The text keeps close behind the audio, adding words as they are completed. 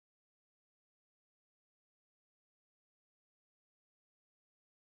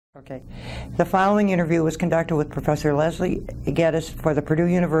Okay. The following interview was conducted with Professor Les Geddes for the Purdue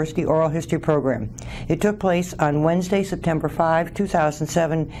University Oral History Program. It took place on Wednesday, September 5,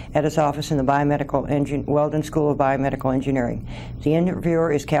 2007, at his office in the Weldon School of Biomedical Engineering. The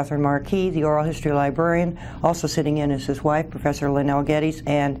interviewer is Katherine Markee, the oral history librarian. Also sitting in is his wife, Professor Lynell Geddes,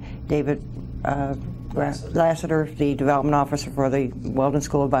 and David Lassiter, the development officer for the Weldon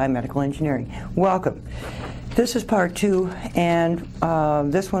School of Biomedical Engineering. Welcome. This is part two, and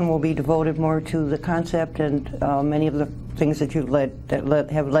this one will be devoted more to the concept and many of the things that you've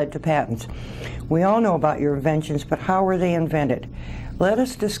have led to patents. We all know about your inventions, but how were they invented? Let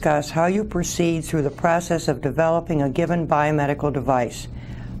us discuss how you proceed through the process of developing a given biomedical device.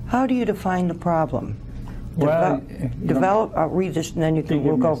 How do you define the problem? Well, I'll read this, and then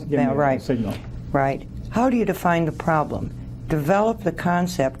we'll go. Right. Signal. Right. How do you define the problem? Develop the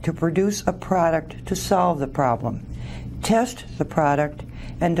concept to produce a product to solve the problem. Test the product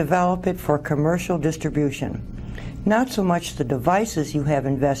and develop it for commercial distribution. Not so much the devices you have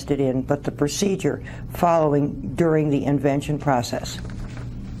invested in, but the procedure following during the invention process.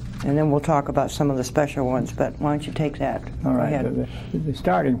 And then we'll talk about some of the special ones, but why don't you take that? All right. The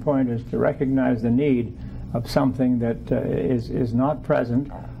starting point is to recognize the need of something that is not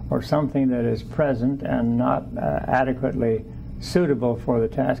present, or something that is present and not adequately suitable for the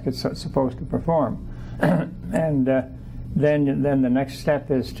task it's supposed to perform. And then the next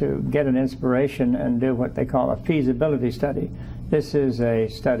step is to get an inspiration and do what they call a feasibility study. This is a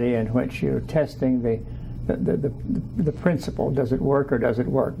study in which you're testing the principle. Does it work or does it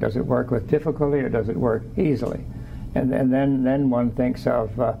work? Does it work with difficulty or does it work easily? And then one thinks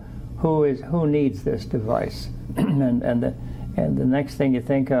of who needs this device, and the next thing you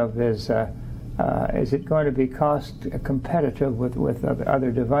think of is it going to be cost competitive with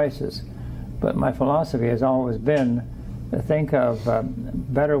other devices? But my philosophy has always been to think of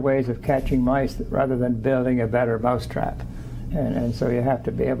better ways of catching mice rather than building a better mousetrap. And so you have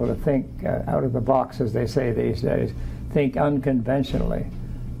to be able to think out of the box, as they say these days, think unconventionally.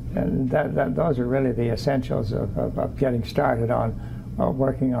 And those are really the essentials of getting started on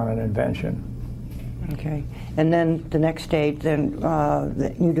working on an invention. Okay, and then the next stage, then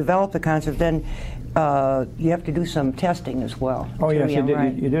you develop the concept, then you have to do some testing as well. Oh yes,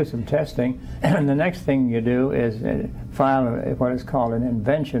 you do some testing, and the next thing you do is file what is called an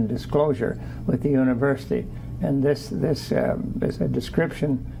invention disclosure with the university. And this is a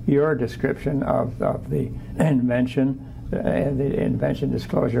description, your description of the invention. The invention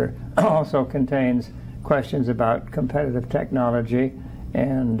disclosure also contains questions about competitive technology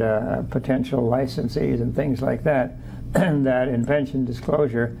and potential licensees and things like that. And that invention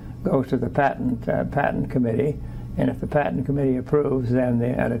disclosure goes to the patent committee, and if the patent committee approves, then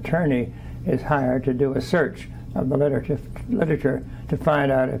an attorney is hired to do a search of the literature to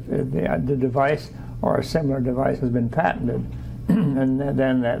find out if the device or a similar device has been patented. And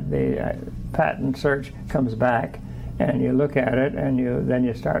then the patent search comes back, and you look at it, and then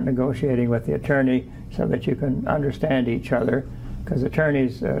you start negotiating with the attorney so that you can understand each other, because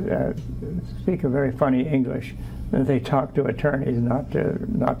attorneys speak a very funny English. They talk to attorneys, not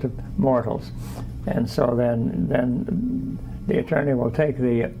to mortals. And so then the attorney will take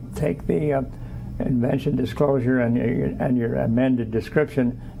the invention disclosure and your amended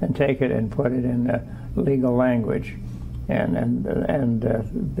description and take it and put it in legal language. And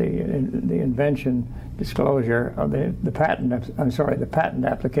the invention disclosure of the patent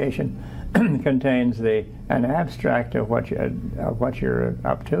application contains an abstract of what you're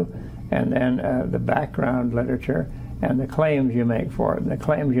up to, and then the background literature and the claims you make for it. And the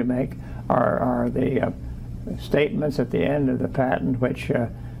claims you make are the statements at the end of the patent, which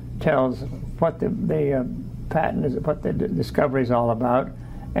tells what the patent is, what the discovery is all about,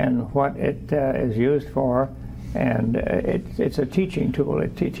 and what it is used for. And it's a teaching tool.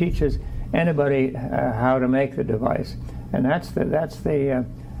 It teaches anybody how to make the device, and that's the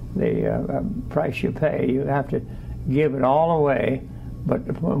price you pay. You have to give it all away, but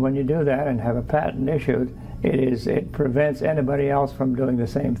when you do that and have a patent issued, it prevents anybody else from doing the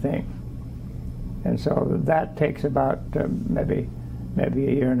same thing. And so that takes about maybe a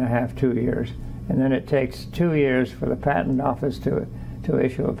year and a half, 2 years, and then it takes 2 years for the patent office to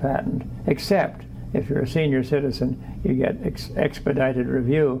issue a patent, except if you're a senior citizen, you get expedited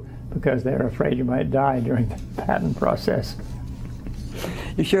review because they're afraid you might die during the patent process.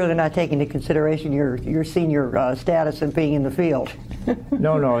 You're sure they're not taking into consideration your senior status and being in the field?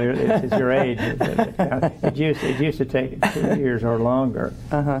 No, it's your age. It used to take 2 years or longer.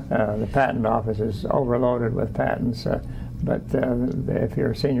 The patent office is overloaded with patents, but if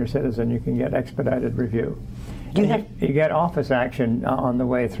you're a senior citizen, you can get expedited review. You get office action on the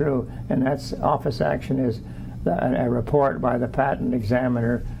way through, and that's office action is a report by the patent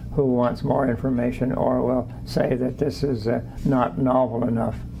examiner who wants more information or will say that this is not novel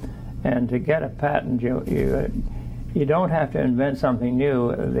enough. And to get a patent, you don't have to invent something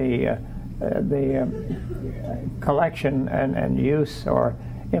new. The collection and use or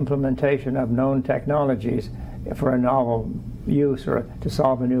implementation of known technologies for a novel use or to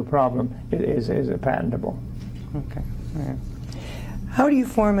solve a new problem is patentable. Okay. All right. How do you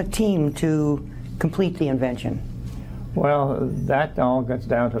form a team to complete the invention? Well, that all gets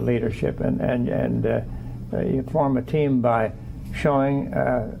down to leadership, and you form a team by showing,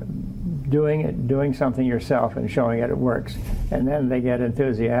 doing something yourself and showing it works, and then they get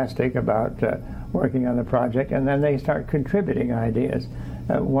enthusiastic about working on the project, and then they start contributing ideas.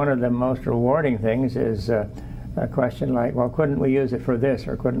 One of the most rewarding things is a question like, well, couldn't we use it for this,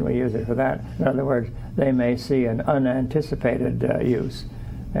 or couldn't we use it for that? In other words, they may see an unanticipated use.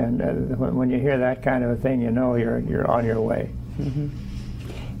 And when you hear that kind of a thing, you know you're on your way. Mm-hmm.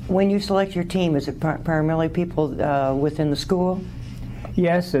 When you select your team, is it primarily people within the school?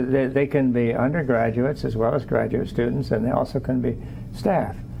 Yes, they can be undergraduates as well as graduate students, and they also can be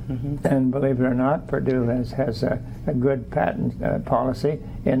staff. Mm-hmm. And believe it or not, Purdue has a good patent policy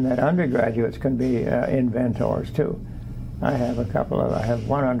in that undergraduates can be inventors too. I have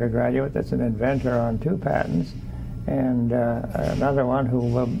one undergraduate that's an inventor on 2 patents, and another one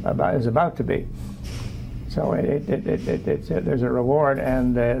who is about to be. So there's a reward,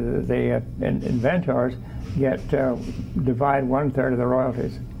 and the inventors divide 1/3 of the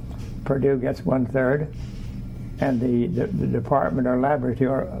royalties. Purdue gets 1/3, and the department or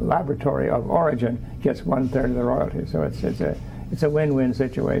laboratory of origin gets 1/3 of the royalties. So it's a win-win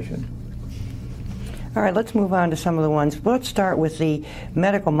situation. All right, let's move on to some of the ones. Let's start with the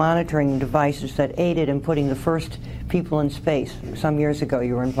medical monitoring devices that aided in putting the first people in space. Some years ago,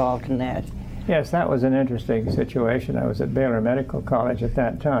 you were involved in that. Yes, that was an interesting situation. I was at Baylor Medical College at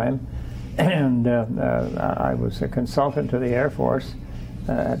that time, and I was a consultant to the Air Force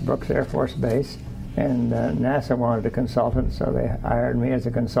at Brooks Air Force Base, and NASA wanted a consultant, so they hired me as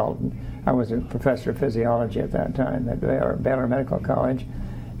a consultant. I was a professor of physiology at that time at Baylor Medical College.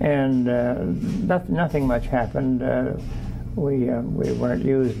 And nothing much happened. We weren't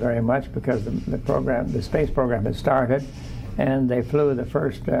used very much because the space program had started, and they flew the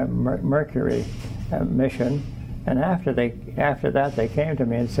first Mercury mission. And after that, they came to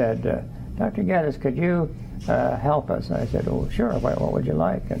me and said, "Dr. Geddes, could you help us?" And I said, "Oh, sure. What would you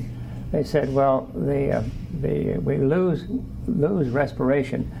like?" And they said, "Well, we lose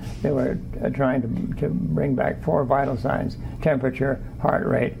respiration." They were trying to bring back 4 vital signs: temperature, heart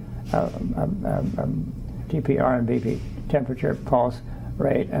rate, TPR and BP, temperature, pulse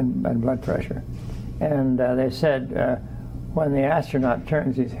rate, and blood pressure. And they said, when the astronaut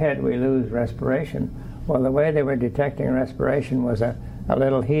turns his head, we lose respiration. Well, the way they were detecting respiration was a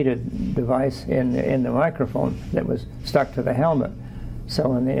little heated device in the microphone that was stuck to the helmet. So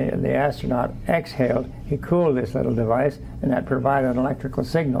when the astronaut exhaled, he cooled this little device, and that provided an electrical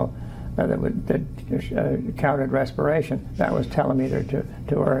signal that counted respiration. That was telemeter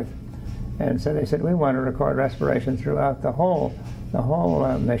to Earth. And so they said, we want to record respiration throughout the whole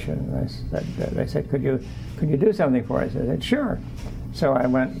mission. They said, could you do something for us? I said, sure. So I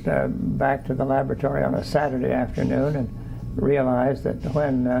went back to the laboratory on a Saturday afternoon and realized that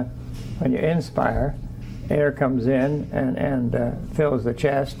when you inspire, air comes in and fills the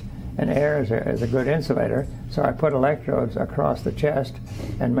chest, and air is a good insulator. So I put electrodes across the chest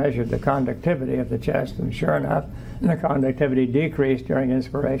and measured the conductivity of the chest, and sure enough, the conductivity decreased during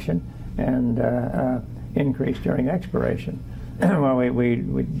inspiration and increased during expiration. Well,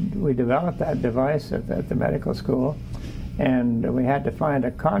 we developed that device at the medical school, and we had to find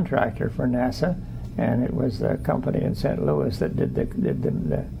a contractor for NASA, and it was the company in St. Louis that did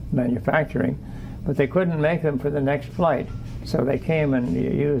the manufacturing. But they couldn't make them for the next flight, so they came and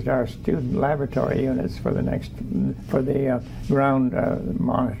used our student laboratory units for the ground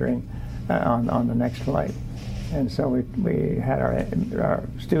monitoring on the next flight. And so we had our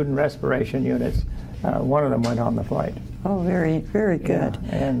student respiration units. One of them went on the flight. Oh, very, very good.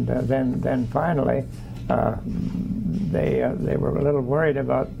 Yeah. And then finally, they were a little worried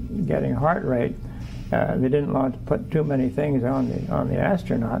about getting heart rate. They didn't want to put too many things on the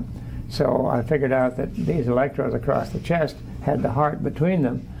astronaut. So I figured out that these electrodes across the chest had the heart between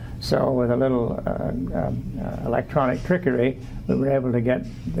them. So with a little electronic trickery, we were able to get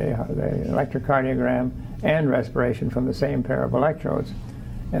the electrocardiogram and respiration from the same pair of electrodes.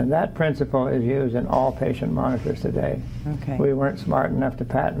 And that principle is used in all patient monitors today. Okay. We weren't smart enough to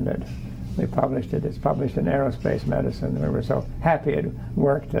patent it. We published it. It's published in Aerospace Medicine. We were so happy it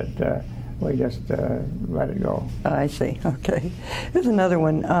worked that we just let it go. I see. Okay. There's another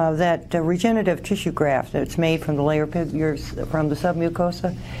one. That regenerative tissue graft that's made from the layer from the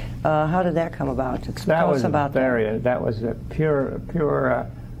submucosa. How did that come about? Tell us about that. That was a pure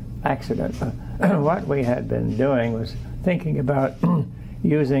accident. What we had been doing was thinking about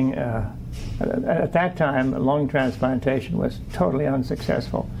using. At that time, lung transplantation was totally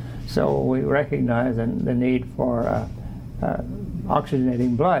unsuccessful. So we recognized the need for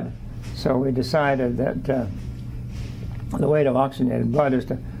oxygenating blood. So we decided that the way to oxygenate blood is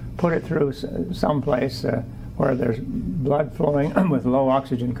to put it through some place where there's blood flowing with low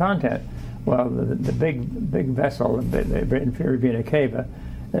oxygen content. Well, the big vessel, the inferior vena cava,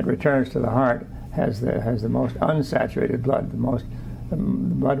 that returns to the heart has the most unsaturated blood, the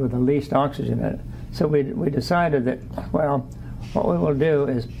blood with the least oxygen in it. So we decided that, well, what we will do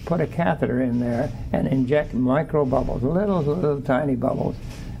is put a catheter in there and inject micro bubbles, little tiny bubbles,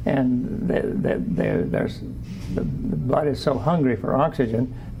 and the blood is so hungry for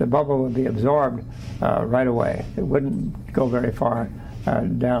oxygen, the bubble would be absorbed right away. It wouldn't go very far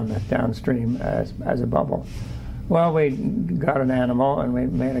downstream as a bubble. Well, we got an animal and we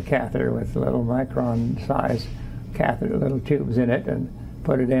made a catheter with little micron-size catheter, little tubes in it, and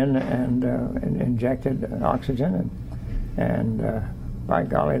put it in and injected oxygen, and by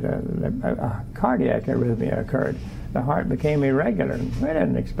golly, a cardiac arrhythmia occurred. The heart became irregular. We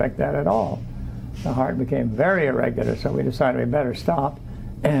didn't expect that at all. The heart became very irregular, so we decided we better stop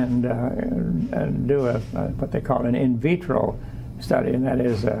and do what they call an in vitro study, and that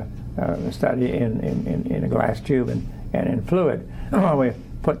is a study in a glass tube and in fluid. Well, we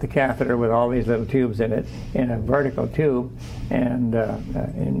put the catheter with all these little tubes in it in a vertical tube, and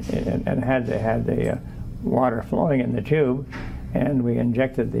had the water flowing in the tube, and we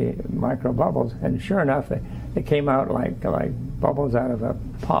injected the micro bubbles, and sure enough, they came out like bubbles out of a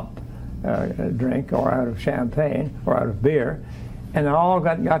pop drink or out of champagne or out of beer, and they all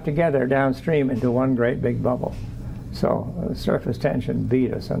got together downstream into one great big bubble. So surface tension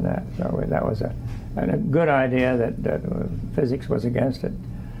beat us on that. So that was a good idea that physics was against it.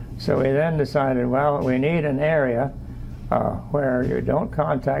 So we then decided, well, we need an area where you don't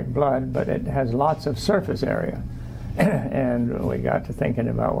contact blood, but it has lots of surface area. And we got to thinking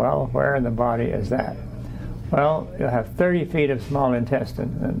about, well, where in the body is that? Well, you'll have 30 feet of small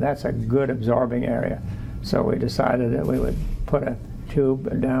intestine, and that's a good absorbing area. So we decided that we would put a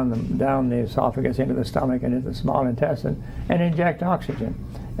tube down the esophagus into the stomach and into the small intestine and inject oxygen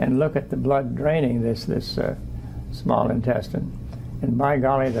and look at the blood draining this small intestine. And by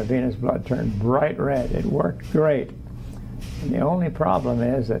golly, the venous blood turned bright red. It worked great. And the only problem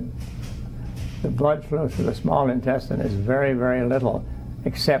is that the blood flow through the small intestine is very, very little,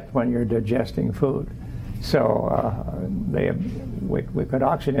 except when you're digesting food. So we could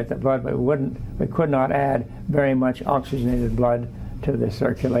oxygenate the blood, but we could not add very much oxygenated blood to the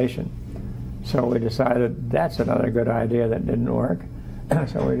circulation. So we decided that's another good idea that didn't work.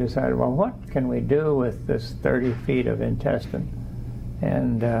 So we decided, well, what can we do with this 30 feet of intestine?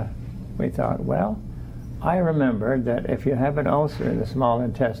 And we thought, well, I remembered that if you have an ulcer in the small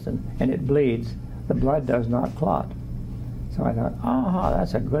intestine and it bleeds, the blood does not clot. So I thought,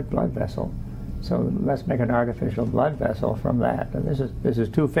 that's a good blood vessel. So let's make an artificial blood vessel from that. And this is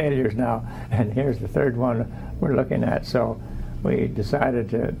 2 failures now, and here's the 3rd one we're looking at. So we decided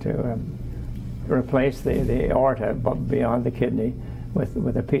to replace the aorta beyond the kidney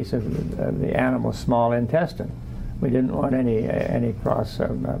with a piece of the animal's small intestine. We didn't want any cross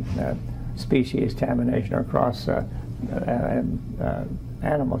species contamination or cross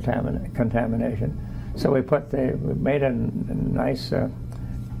animal contamination. So we made a nice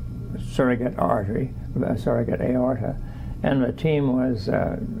surrogate artery, surrogate aorta, and the team was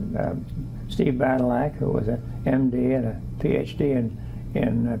Steve Badalak, who was an MD and a PhD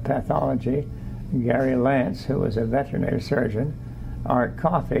in pathology, Gary Lance, who was a veterinary surgeon, Art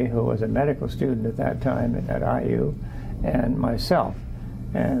Coffey, who was a medical student at that time at IU, and myself.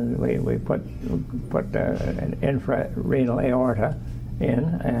 And we put an infrarenal aorta in,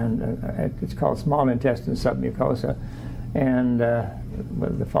 and it's called small intestine submucosa. And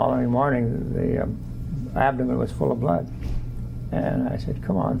the following morning, the abdomen was full of blood. And I said,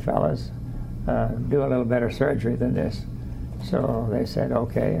 come on, fellas, do a little better surgery than this. So they said,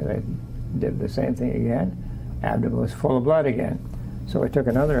 okay. They did the same thing again. Abdomen was full of blood again. So we took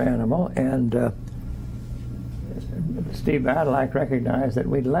another animal, and Steve Badalak recognized that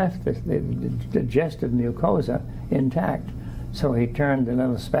we'd left the digestive mucosa intact. So he turned the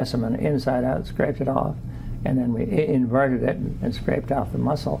little specimen inside out, scraped it off, and then we inverted it and scraped off the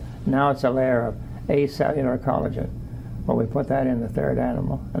muscle. Now it's a layer of acellular collagen. Well, we put that in the third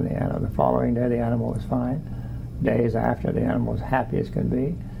animal, and the following day the animal was fine. Days after, the animal was happy as can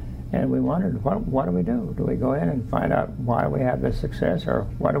be. And we wondered, what do we do? Do we go in and find out why we have this success, or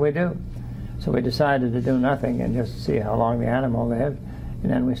what do we do? So we decided to do nothing and just see how long the animal lived.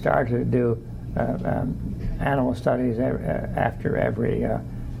 And then we started to do animal studies after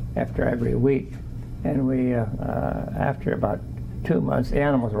every week. And we, after about 2 months, the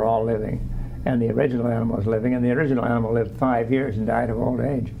animals were all living, and the original animal was living, and the original animal lived 5 years and died of old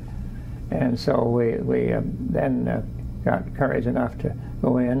age. And so we then got courage enough to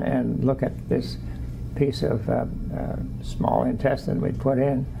go in and look at this piece of small intestine we'd put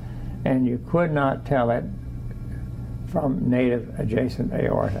in, and you could not tell it from native adjacent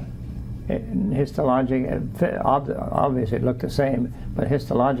aorta. Obviously it looked the same, but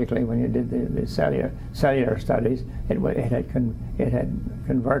histologically, when you did the cellular studies, it had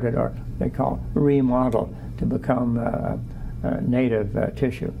converted, or they call remodeled, to become native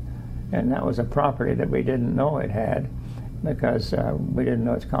tissue. And that was a property that we didn't know it had, because we didn't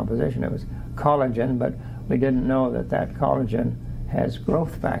know its composition. It was collagen, but we didn't know that that collagen has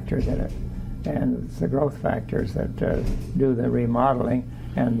growth factors in it. And it's the growth factors that do the remodeling,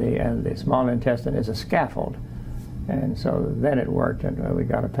 and the small intestine is a scaffold. And so then it worked, and we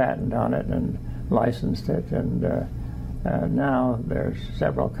got a patent on it and licensed it, and now there's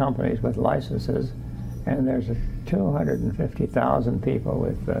several companies with licenses, and there's 250,000 people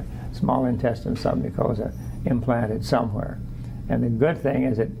with small intestine submucosa implanted somewhere. And the good thing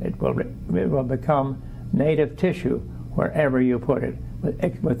is it will become native tissue wherever you put it,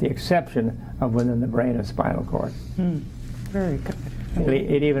 with the exception of within the brain and spinal cord. Very good.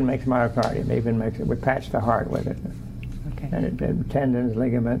 It even makes myocardium. It even makes it. We patch the heart with it. Okay. And tendons,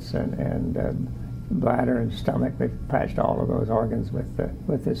 ligaments, and bladder and stomach. We've patched all of those organs with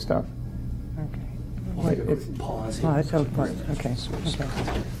this stuff. Okay. It's pause. Oh, it's important. Okay.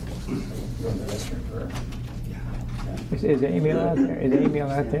 Is Emil out there? Is Emil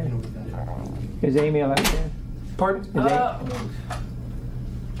out there? Is Emil out there? Pardon? Is I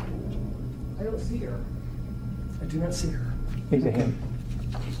don't see her. I do not see her. He's a him.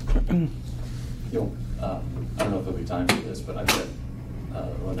 I don't know if there'll be time for this, but I bet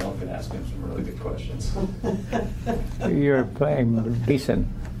Linnell can ask him some really good questions. You're playing Beeson.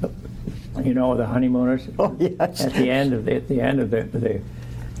 You know, the honeymooners. Oh, yes. At the end of the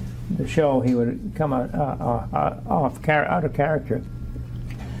show, he would come out of character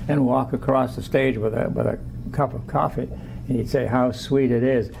and walk across the stage with a cup of coffee. And he'd say, "How sweet it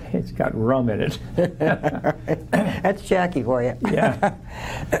is. It's got rum in it." That's Jackie for you. Yeah.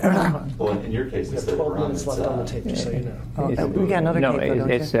 Well, in your case, We have instead of 12 rum, minutes it's left on the tape, just so you know. We got another tape, though, don't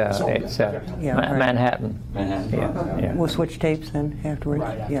you? It's Yeah, right. Manhattan. Manhattan. Yeah. We'll switch tapes then afterwards?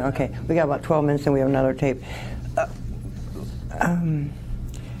 Right after Yeah, okay. We got about 12 minutes and we have another tape.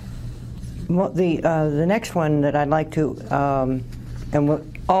 The next one that I'd like to, and we're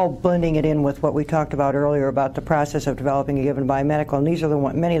all blending it in with what we talked about earlier about the process of developing a given biomedical, and these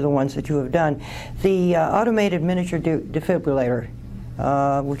are many of the ones that you have done. The automated miniature defibrillator,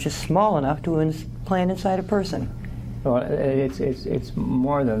 which is small enough to implant inside a person. Well, it's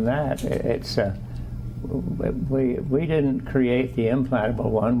more than that. We didn't create the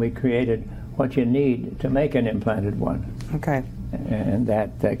implantable one. We created what you need to make an implanted one. Okay. And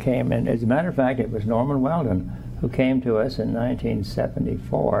that came in. As a matter of fact, it was Norman Weldon who came to us in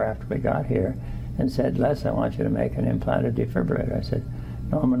 1974 after we got here and said, "Les, I want you to make an implanted defibrillator." I said,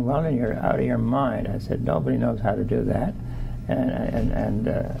 "Norman Weldon, you're out of your mind." I said, "Nobody knows how to do that." And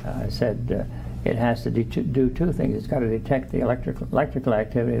I said, it has to do two things. It's got to detect the electrical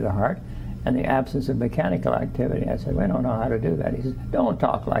activity of the heart and the absence of mechanical activity. I said, "We don't know how to do that." He says, "Don't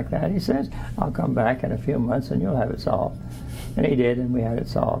talk like that." He says, "I'll come back in a few months and you'll have it solved." And he did, and we had it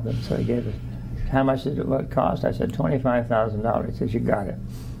solved. And so he gave us, "How much did it cost?" I said, $25,000. He says, "You got it."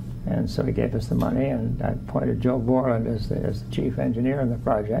 And so he gave us the money, and I appointed Joe Borland as the chief engineer in the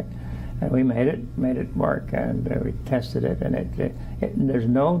project. And we made it work, and we tested it. And there's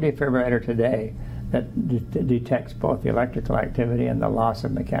no defibrillator today that detects both the electrical activity and the loss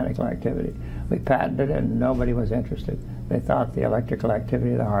of mechanical activity. We patented it, and nobody was interested. They thought the electrical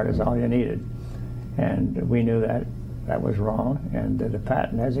activity of the heart is all you needed. And we knew that was wrong, and the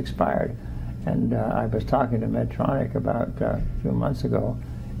patent has expired. And I was talking to Medtronic about a few months ago,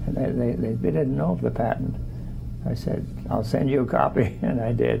 and they didn't know of the patent. I said, "I'll send you a copy," and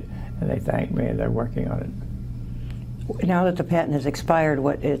I did, and they thanked me, and they're working on it. Now that the patent has expired,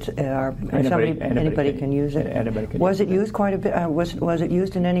 what it's anybody can use it. Anybody can. Was it used quite a bit? Was it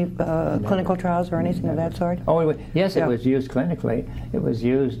used in any clinical trials or anything of that sort? Oh, yes, it was used clinically. It was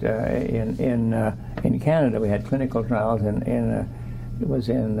used in Canada. We had clinical trials it was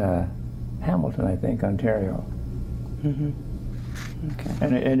in Hamilton, I think, Ontario. Mm-hmm. Okay.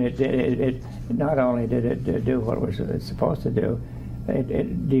 And it not only did it do what it was supposed to do,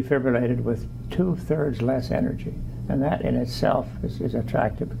 it defibrillated with 2/3 less energy. And that in itself is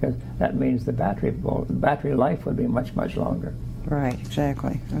attractive, because that means the battery life would be much, much longer. Right,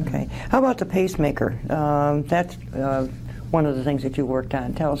 exactly. Okay. How about the pacemaker? That's one of the things that you worked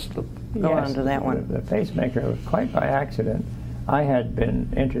on. Tell us, go on to that one. The pacemaker, quite by accident, I had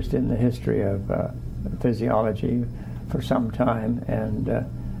been interested in the history of physiology for some time, and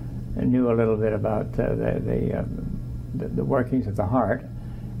knew a little bit about the workings of the heart,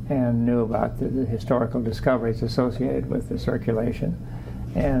 and knew about the historical discoveries associated with the circulation.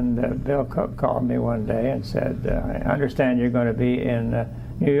 And Bill Cook called me one day and said, I understand you're going to be in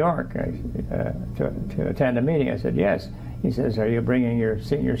New York to attend a meeting. I said, yes. He says, are you bringing your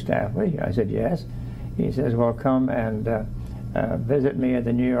senior staff with you? I said, yes. He says, well, come and visit me at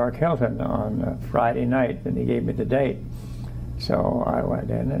the New York Hilton on Friday night, and he gave me the date. So I went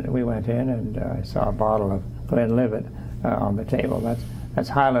in, and we went in, and I saw a bottle of Glenlivet on the table. That's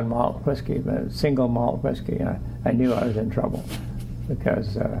Highland malt whiskey, single malt whiskey. I knew I was in trouble,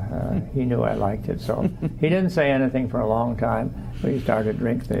 because he knew I liked it. So he didn't say anything for a long time. We started to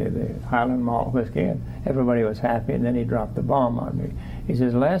drink the Highland malt whiskey, and everybody was happy, and then he dropped the bomb on me. He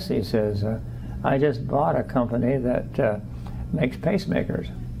says, Les, he says, I just bought a company that makes pacemakers.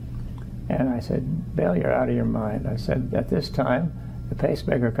 And I said, Bill, you're out of your mind. I said, at this time, the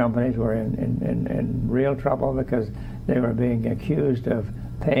pacemaker companies were in real trouble, because they were being accused of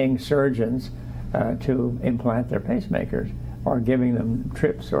paying surgeons to implant their pacemakers, or giving them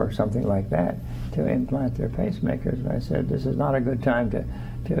trips or something like that to implant their pacemakers. And I said, this is not a good time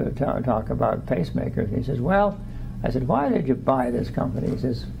to talk about pacemakers. And he says, well, I said, why did you buy this company?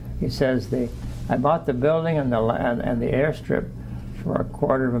 He says, I bought the building and the airstrip for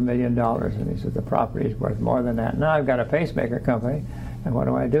 $250,000, and he said, the property is worth more than that. Now I've got a pacemaker company, and what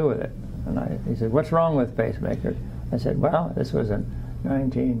do I do with it? And he said, what's wrong with pacemakers? I said, well, this was in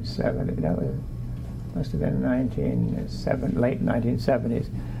 1970. That must have been late 1970s.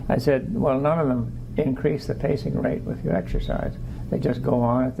 I said, well, none of them increase the pacing rate with your exercise. They just go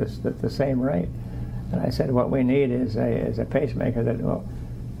on at the same rate. And I said, what we need is a pacemaker that will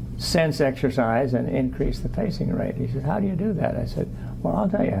sense exercise and increase the pacing rate. He said, how do you do that? I said, well, I'll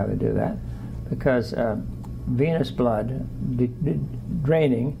tell you how to do that, because venous blood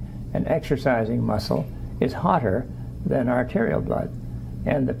draining and exercising muscle is hotter than arterial blood.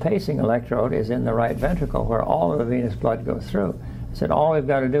 And the pacing electrode is in the right ventricle, where all of the venous blood goes through. I said, all we've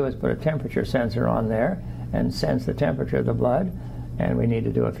got to do is put a temperature sensor on there and sense the temperature of the blood. And we need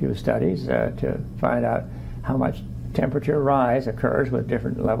to do a few studies to find out how much temperature rise occurs with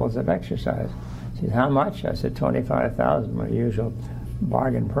different levels of exercise. He said, how much? I said, $25,000, my usual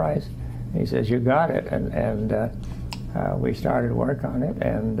bargain price. He says, you got it. And we started work on it,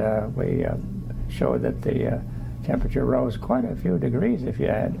 and we showed that the temperature rose quite a few degrees if you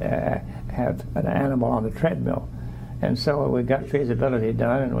have an animal on the treadmill. And so we got feasibility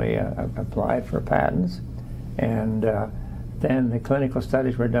done, and we applied for patents. And then the clinical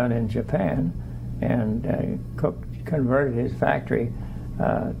studies were done in Japan, and Cook converted his factory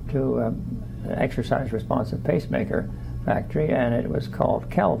to an exercise responsive pacemaker factory, and it was called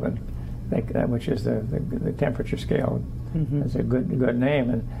Kelvin, which is the temperature scale. Mm-hmm. It's a good name.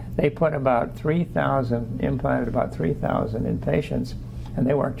 And they put about 3,000, implanted about 3,000 in patients, and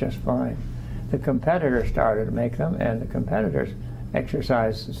they worked just fine. The competitor started to make them, and the competitor's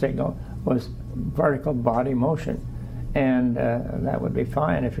exercise signal was vertical body motion. And that would be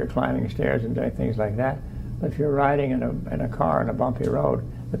fine if you're climbing stairs and doing things like that. But if you're riding in a car on a bumpy road,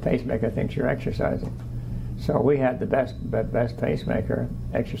 the pacemaker thinks you're exercising. So we had the best pacemaker,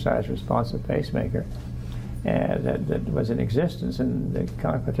 exercise responsive pacemaker, that was in existence, and the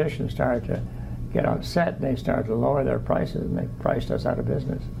competition started to get upset. They started to lower their prices, and they priced us out of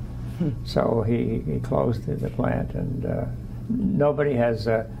business. So he closed the plant, and nobody has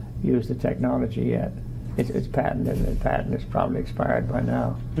used the technology yet. It's patented, and the patent is probably expired by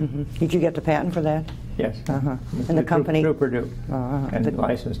now. Mm-hmm. Did you get the patent for that? Yes. Uh-huh. And the company? Through Purdue, and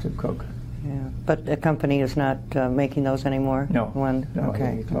licensed to Cook. Yeah, but the company is not making those anymore? No.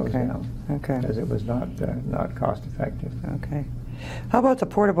 Okay. He closed down. Okay. Because it was not cost effective. Okay. How about the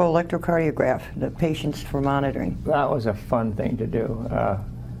portable electrocardiograph, the patients for monitoring? That was a fun thing to do.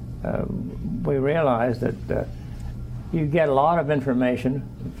 We realized that you get a lot of information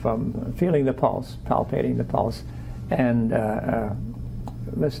from feeling the pulse, palpating the pulse, and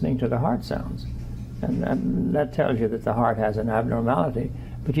listening to the heart sounds. And that tells you that the heart has an abnormality,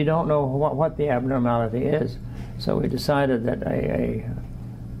 but you don't know what the abnormality is. So we decided that a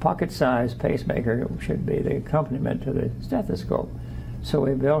pocket-sized pacemaker should be the accompaniment to the stethoscope. So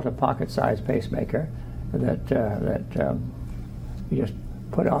we built a pocket-sized pacemaker that you just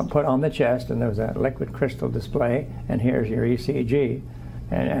put on the chest, and there was a liquid crystal display, and here's your ECG,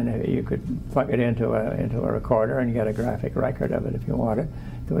 and you could plug it into a recorder and get a graphic record of it if you wanted.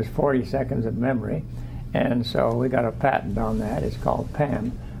 There was 40 seconds of memory, and so we got a patent on that. It's called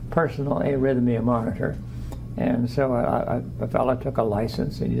PAM, Personal Arrhythmia Monitor. And so a fellow took a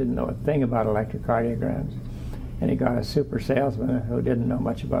license, and he didn't know a thing about electrocardiograms. And he got a super salesman who didn't know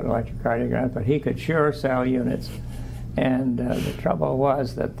much about electrocardiograms, but he could sure sell units. And the trouble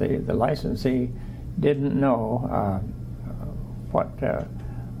was that the licensee didn't know what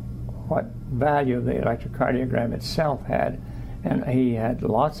value the electrocardiogram itself had. And he had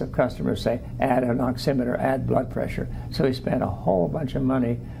lots of customers say, add an oximeter, add blood pressure. So he spent a whole bunch of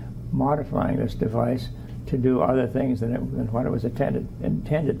money modifying this device to do other things than what it was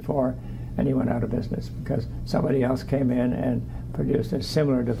intended for, and he went out of business because somebody else came in and produced a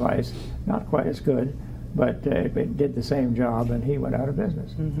similar device, not quite as good, but it did the same job, and he went out of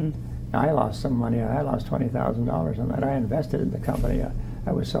business. Mm-hmm. I lost some money. I lost $20,000 on that. I invested in the company.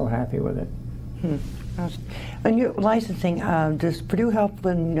 I was so happy with it. And your licensing, does Purdue help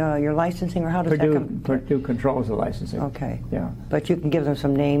in your licensing, or how does that come? Purdue controls the licensing. Okay. Yeah. But you can give them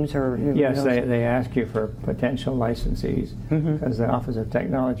some names, or yes, they ask you for potential licensees, because the Office of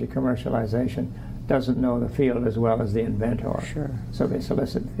Technology Commercialization doesn't know the field as well as the inventor. Sure. So they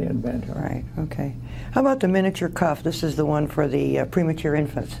solicit the inventor. Right. Okay. How about the miniature cuff? This is the one for the premature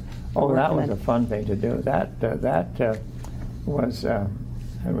infants. Oh, that was a fun thing to do. That was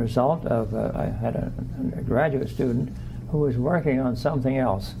a result of I had a graduate student who was working on something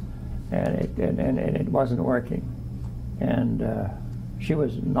else, and it wasn't working, and she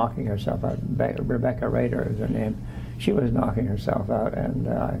was knocking herself out. Rebecca Rader is her name. She was knocking herself out, and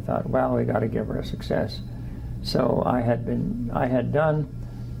I thought, well, we got to give her a success. So I had done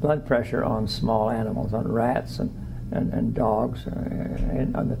blood pressure on small animals, on rats and dogs,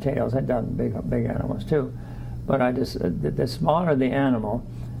 and on the tails. I'd done big animals too. But the smaller the animal,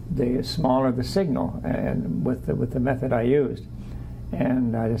 the smaller the signal, and with the method I used.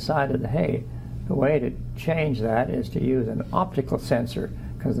 And I decided, hey, the way to change that is to use an optical sensor,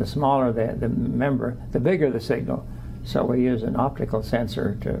 because the smaller the member, the bigger the signal. So we use an optical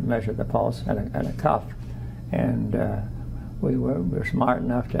sensor to measure the pulse and a cuff. And we were smart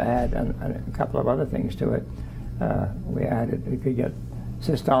enough to add a couple of other things to it. We could get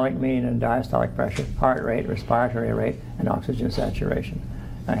systolic mean and diastolic pressure, heart rate, respiratory rate, and oxygen saturation.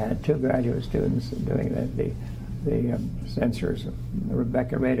 I had two graduate students doing the sensors.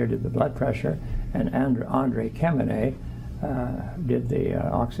 Rebecca Rader did the blood pressure, and Andre Kemenet did the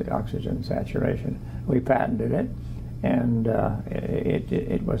oxygen saturation. We patented it, and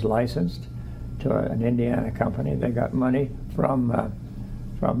it was licensed to an Indiana company. They got money from the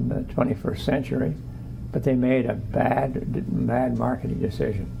 21st century, but they made a bad marketing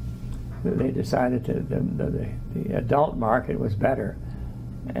decision. They decided the adult market was better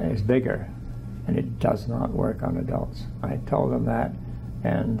and is bigger, and it does not work on adults. I told them that,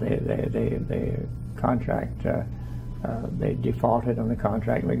 and they defaulted on the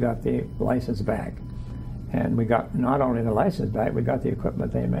contract. We got the license back, and we got not only the license back, we got the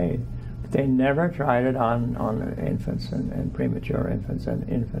equipment they made. But they never tried it on infants and premature infants and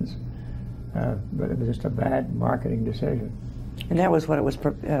infants. But it was just a bad marketing decision. And that was what it was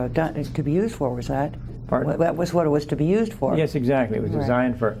done to be used for, was that? Pardon? That was what it was to be used for? Yes, exactly. It was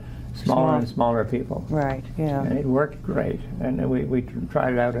designed for smaller and smaller people. Right, yeah. And it worked great. And we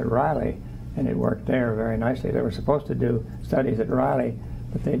tried it out at Riley, and it worked there very nicely. They were supposed to do studies at Riley,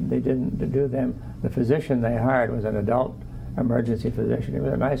 but they didn't do them. The physician they hired was an adult emergency physician. He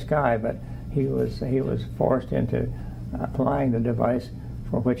was a nice guy, but he was forced into applying the device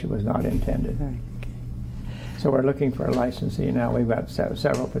for which it was not intended. Right. So we're looking for a licensee now. We've got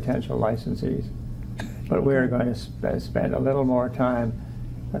several potential licensees, but we're going to spend a little more time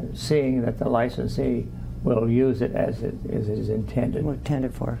seeing that the licensee will use it as it is intended.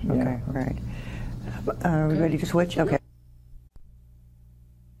 Intended for. Okay, Yeah. right. Are we ready to switch? Okay.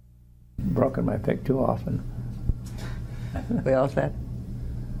 Broken my pick too often. We all set?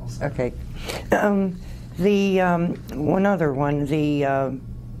 Okay. One other one, the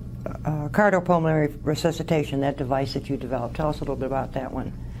cardiopulmonary resuscitation, that device that you developed. Tell us a little bit about that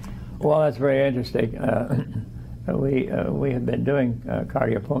one. Well, that's very interesting. we have been doing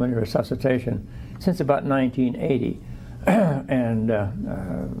cardiopulmonary resuscitation since about 1980, and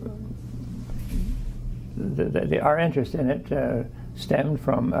our interest in it stemmed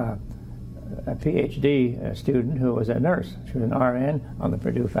from a PhD student who was a nurse. She was an RN on the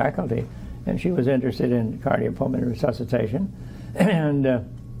Purdue faculty, and she was interested in cardiopulmonary resuscitation, and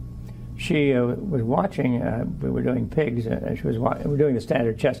she was watching. We were doing pigs. We were doing the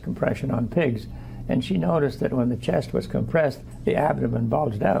standard chest compression on pigs, and she noticed that when the chest was compressed, the abdomen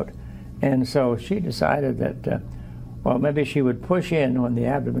bulged out, and so she decided that well, maybe she would push in when the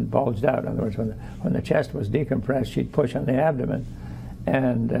abdomen bulged out. In other words, when the chest was decompressed, she'd push on the abdomen,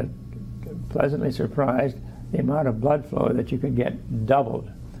 and pleasantly surprised, the amount of blood flow that you could get doubled,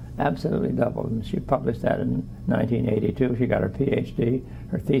 absolutely doubled. And she published that in 1982. She got her PhD.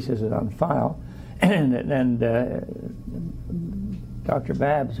 Her thesis is on file. and Dr.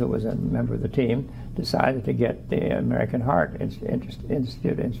 Babbs, who was a member of the team, decided to get the American Heart Institute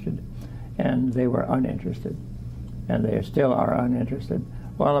interested, and they were uninterested. And they still are uninterested.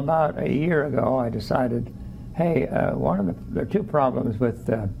 Well, about a year ago, I decided, hey, there are two problems with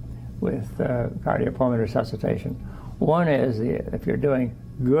cardiopulmonary resuscitation. One is if you're doing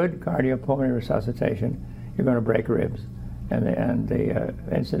good cardiopulmonary resuscitation, you're going to break ribs, and the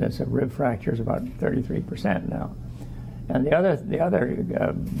incidence of rib fracture is about 33% now. And the other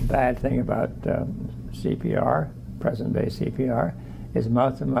bad thing about CPR, present-day CPR, is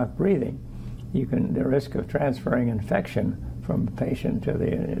mouth-to-mouth breathing. The risk of transferring infection from the patient to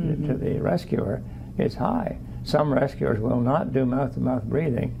the rescuer is high. Some rescuers will not do mouth-to-mouth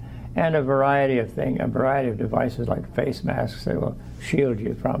breathing, and a variety of devices like face masks that will shield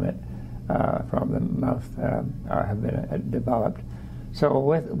you from it, from the mouth, have been developed. So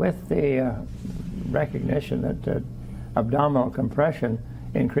with the recognition that abdominal compression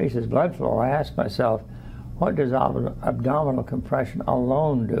increases blood flow, I asked myself, what does abdominal compression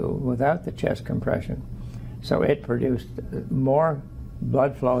alone do without the chest compression? So it produced more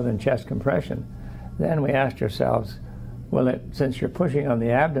blood flow than chest compression. Then we asked ourselves, well, since you're pushing on the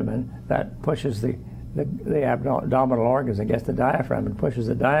abdomen, that pushes the abdominal organs against the diaphragm and pushes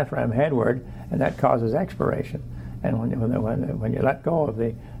the diaphragm headward, and that causes expiration. And when you let go of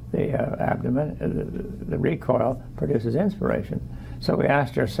the abdomen, the recoil produces inspiration. So we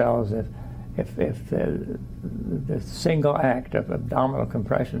asked ourselves if the single act of abdominal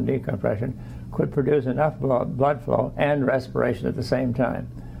compression and decompression could produce enough blood flow and respiration at the same time.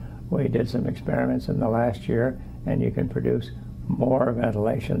 We did some experiments in the last year, and you can produce more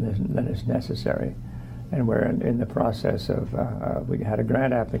ventilation than is necessary. And we're in the process of, we had a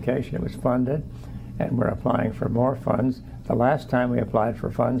grant application, it was funded, and we're applying for more funds. The last time we applied for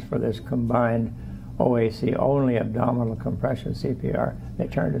funds for this combined OAC, only abdominal compression CPR, they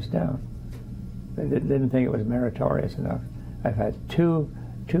turned us down. They didn't think it was meritorious enough. I've had two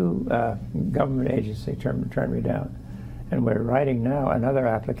government agencies turn me down. And we're writing now another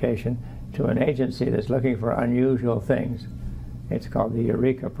application to an agency that's looking for unusual things. It's called the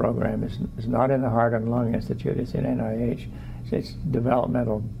Eureka program. It's not in the Heart and Lung Institute, it's in NIH. It's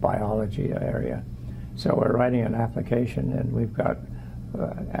developmental biology area. So we're writing an application, and we've got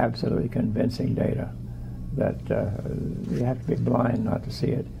absolutely convincing data that you have to be blind not to see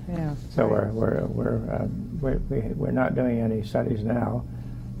it. Yeah. So we're not doing any studies now,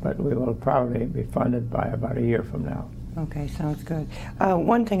 but we will probably be funded by about a year from now. Okay, sounds good.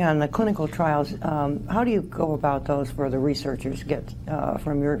 One thing on the clinical trials, how do you go about those for the researchers get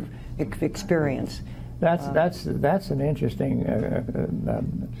from your experience? That's an interesting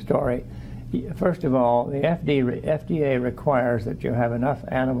story. First of all, the FDA requires that you have enough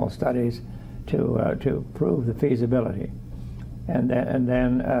animal studies to prove the feasibility, and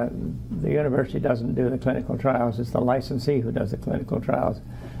then the university doesn't do the clinical trials. It's the licensee who does the clinical trials,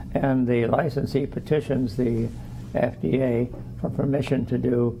 and the licensee petitions the FDA for permission to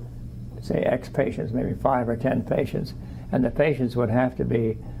do, say, X patients, maybe 5 or 10 patients, and the patients would have to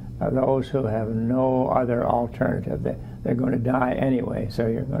be those who have no other alternative. They're going to die anyway, so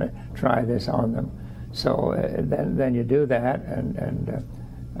you're going to try this on them. So then you do that and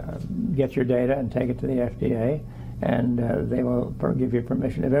get your data and take it to the FDA, and they will give you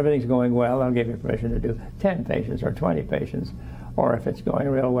permission. If everything's going well, they'll give you permission to do 10 patients or 20 patients. Or if it's going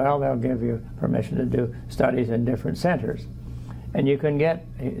real well, they'll give you permission to do studies in different centers. And you can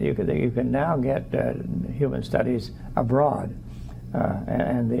now get human studies abroad,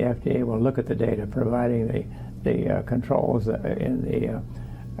 and the FDA will look at the data, providing the controls in the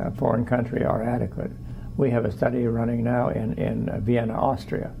foreign country are adequate. We have a study running now in Vienna,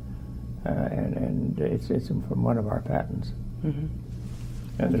 Austria, and it's from one of our patents. Mm-hmm.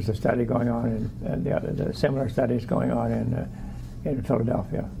 And there's a study going on the similar studies going on in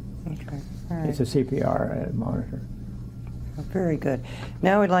Philadelphia. Okay. All right. It's a CPR monitor. Very good.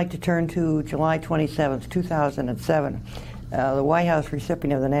 Now we'd like to turn to July 27th, 2007, the White House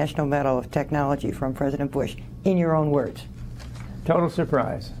recipient of the National Medal of Technology from President Bush. In your own words. Total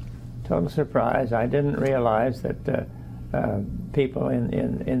surprise. Total surprise. I didn't realize that people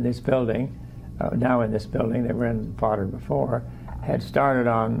in this building, now in this building, they were in Potter before, had started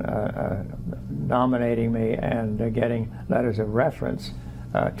on nominating me and getting letters of reference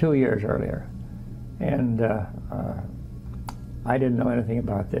 2 years earlier. And I didn't know anything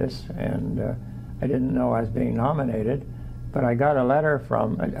about this, and I didn't know I was being nominated, but I got a letter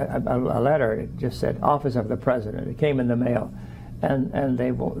from, a letter, it just said, Office of the President. It came in the mail, and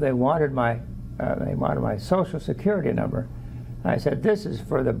they wanted my Social Security number. I said, this is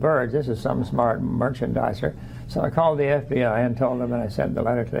for the birds, this is some smart merchandiser. So I called the FBI and told them, and I sent the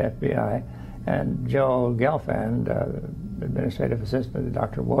letter to the FBI, and Joe Gelfand, administrative assistant to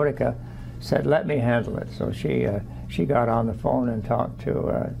Dr. Wodicka, said, let me handle it. So she got on the phone and talked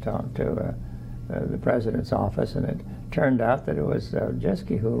to the president's office, and it turned out that it was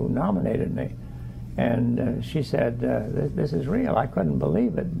Jiske who nominated me. And she said, this is real. I couldn't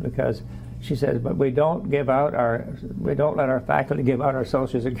believe it, because she says, but we don't let our faculty give out our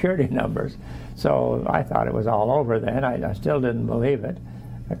Social Security numbers. So I thought it was all over then. I still didn't believe it,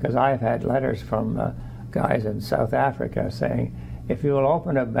 because I've had letters from guys in South Africa saying, if you will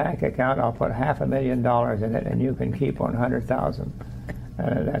open a bank account, I'll put $500,000 in it, and you can keep 100,000.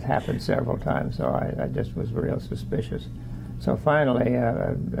 That happened several times, so I just was real suspicious. So finally,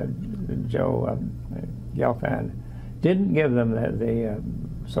 Joe Gelfand didn't give them the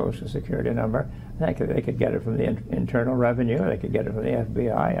Social Security number. They could get it from the Internal Revenue, they could get it from the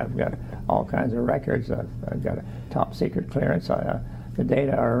FBI. I've got all kinds of records. I've got a top secret clearance. The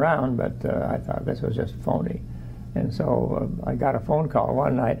data are around, but I thought this was just phony. And so I got a phone call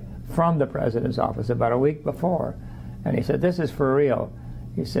one night from the president's office about a week before, and he said, this is for real.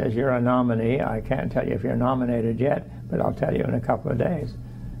 He says, you're a nominee. I can't tell you if you're nominated yet, but I'll tell you in a couple of days.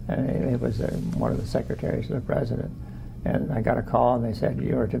 And it was one of the secretaries of the president. And I got a call, and they said,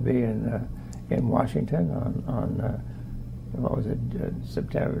 you are to be in Washington on what was it,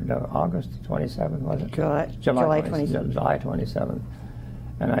 August 27th, was it? July 27th. July 27th.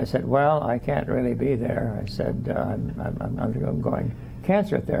 And I said, well, I can't really be there. I said, I'm undergoing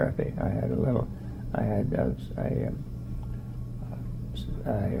cancer therapy. I had a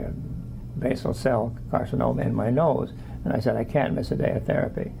basal cell carcinoma in my nose. And I said, I can't miss a day of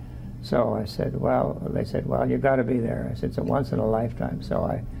therapy. So I said, well, they said, well, you've got to be there. I said, it's a once in a lifetime. So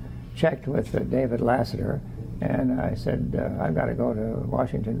I checked with David Lassiter, and I said, I've got to go to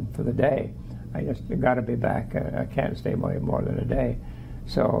Washington for the day. I just got to be back. I can't stay more than a day.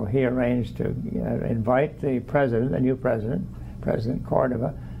 So he arranged to invite the president, the new president, President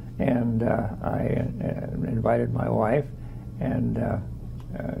Cordova, and I invited my wife and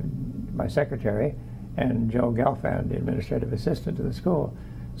my secretary and Joe Gelfand, the administrative assistant to the school.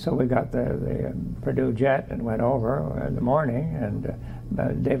 So we got the Purdue jet and went over in the morning,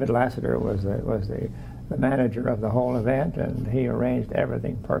 and David Lassiter was the manager of the whole event, and he arranged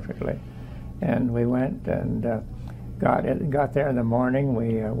everything perfectly. And we went and got there in the morning.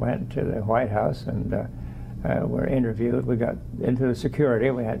 We went to the White House and were interviewed. We got into the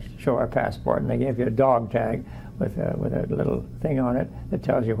security. We had to show our passport, and they gave you a dog tag with a little thing on it that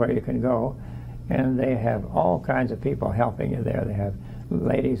tells you where you can go. And they have all kinds of people helping you there. They have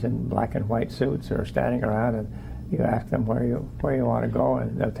ladies in black and white suits who are standing around, and you ask them where you want to go,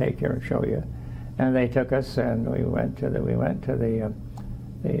 and they'll take you and show you. And they took us, and we went to the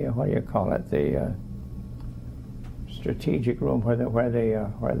what do you call it, the strategic room where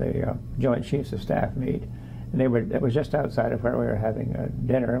the Joint Chiefs of Staff meet. And it was just outside of where we were having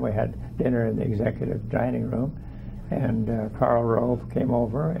dinner. We had dinner in the executive dining room, and Karl Rove came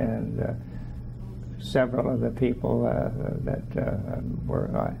over, and several of the people that were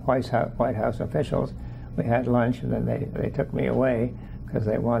White House officials. We had lunch, and then they took me away because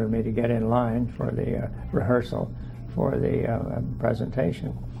they wanted me to get in line for the rehearsal for the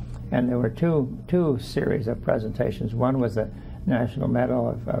presentation. And there were two series of presentations. One was the National Medal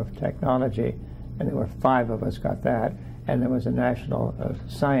of Technology, and there were 5 of us got that. And there was a National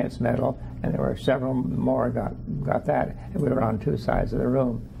Science Medal, and there were several more got that. And we were on 2 sides of the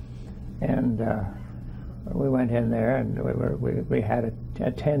room. And we went in there, and we had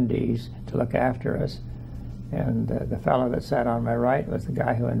attendees to look after us. And the fellow that sat on my right was the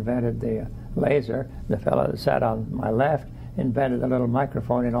guy who invented the laser. The fellow that sat on my left invented the little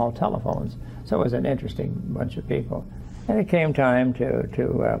microphone in all telephones. So it was an interesting bunch of people. And it came time to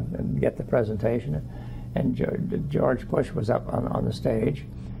get the presentation, and George Bush was up on the stage,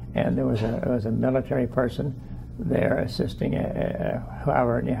 and there was a military person there assisting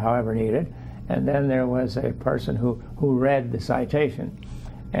however needed, and then there was a person who read the citation,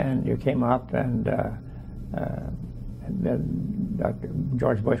 and you came up, and then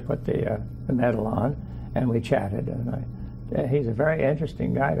George Bush put the medal on, and we chatted, and he's a very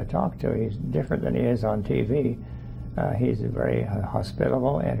interesting guy to talk to. He's different than he is on TV. He's very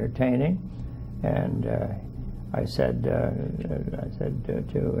hospitable, entertaining, and I said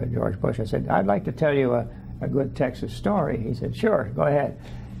to George Bush, I said, I'd like to tell you a good Texas story. He said, sure, go ahead.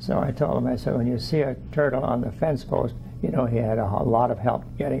 So I told him, I said, when you see a turtle on the fence post, you know he had a lot of help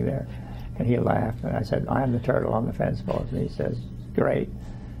getting there. And he laughed, and I said, I'm the turtle on the fence post. And he says, great.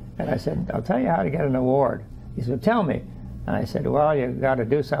 And I said, I'll tell you how to get an award. He said, tell me. And I said, well, you've got to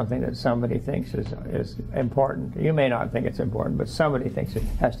do something that somebody thinks is important. You may not think it's important, but somebody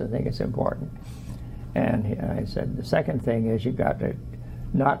has to think it's important. And I said, the second thing is you've got to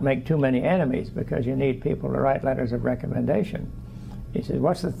not make too many enemies, because you need people to write letters of recommendation. He said,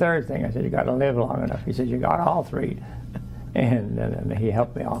 what's the third thing? I said, you got to live long enough. He said, you got all three. And then he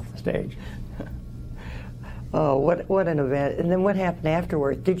helped me off the stage. Oh, what an event. And then what happened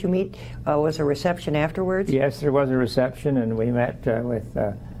afterwards? Did you meet, was a reception afterwards? Yes, there was a reception, and we met with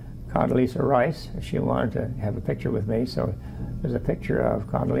Condoleezza Rice. She wanted to have a picture with me, so there's a picture of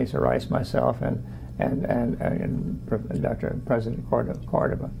Condoleezza Rice, myself, and President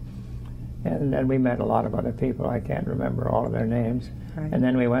Cordova. And then we met a lot of other people. I can't remember all of their names. Right. And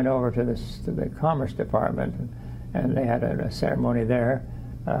then we went over to the Commerce Department, and they had a ceremony there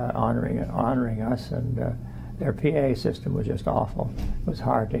honoring us, and their PA system was just awful. It was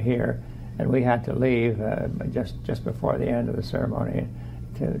hard to hear, and we had to leave just before the end of the ceremony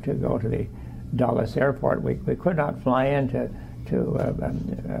to go to the Dulles Airport. We could not fly into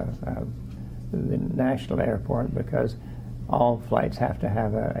the national airport because all flights have to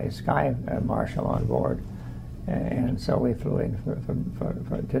have a sky marshal on board, and so we flew in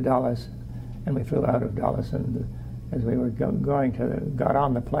to Dulles, and we flew out of Dulles, and as we were got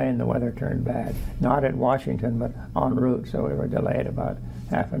on the plane, the weather turned bad. Not at Washington, but en route, so we were delayed about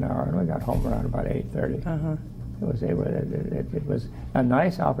half an hour, and we got home around about 8:30. It was a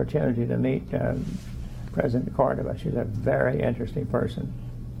nice opportunity to meet President Cordova. She's a very interesting person.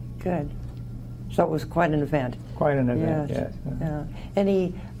 Good. So it was quite an event. Quite an event, yes. Yeah.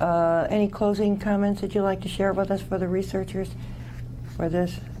 Any closing comments that you'd like to share with us for the researchers for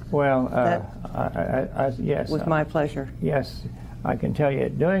this? Well, yes. With my pleasure. Yes, I can tell you,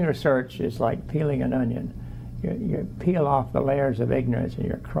 doing research is like peeling an onion. You peel off the layers of ignorance, and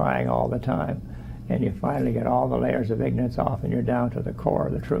you're crying all the time, and you finally get all the layers of ignorance off, and you're down to the core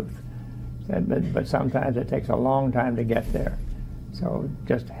of the truth. But sometimes it takes a long time to get there. So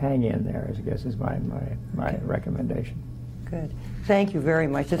just hang in there, I guess, is my recommendation. Good. Thank you very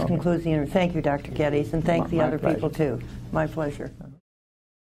much. This concludes the interview. Thank you, Dr. Geddes, and thank the other pleasure. people, too. My pleasure.